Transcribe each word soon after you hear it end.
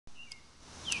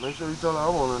Make sure you tell her I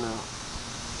want her now.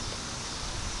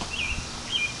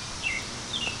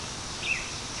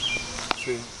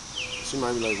 See, she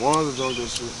might be like, Juan's drunk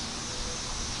this shit.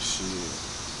 Shit.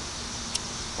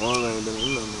 Juan ain't been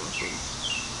in nothing motherfucker.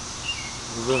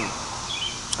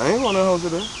 I ain't want that hoe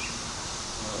today.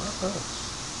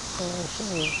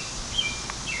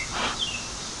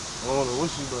 I don't know what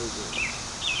she like that.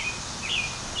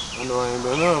 I know I ain't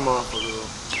been there, motherfucker, though.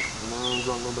 And I ain't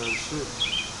drunk no bad shit.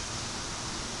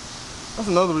 That's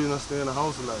another reason I stay in the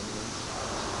house a lot,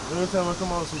 man. Every time I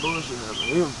come out, some bullshit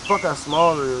happen. Even fuck how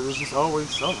small it is, it's just always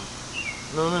something.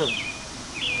 You know what I mean?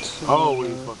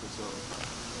 Always fucking something.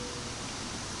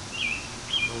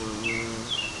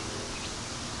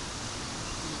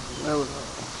 That was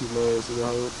keep my ass in the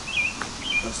house.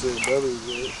 I said, that is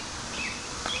good.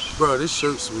 Bro, this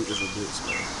shirt sweet as a bitch,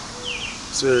 man.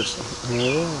 Seriously.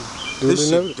 Yeah. This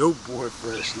shit dope boy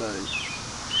fresh,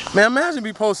 like. Man, imagine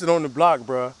be posted on the block,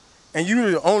 bro, and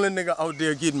you the only nigga out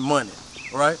there getting money,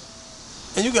 right?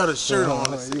 And you got a shirt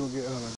on.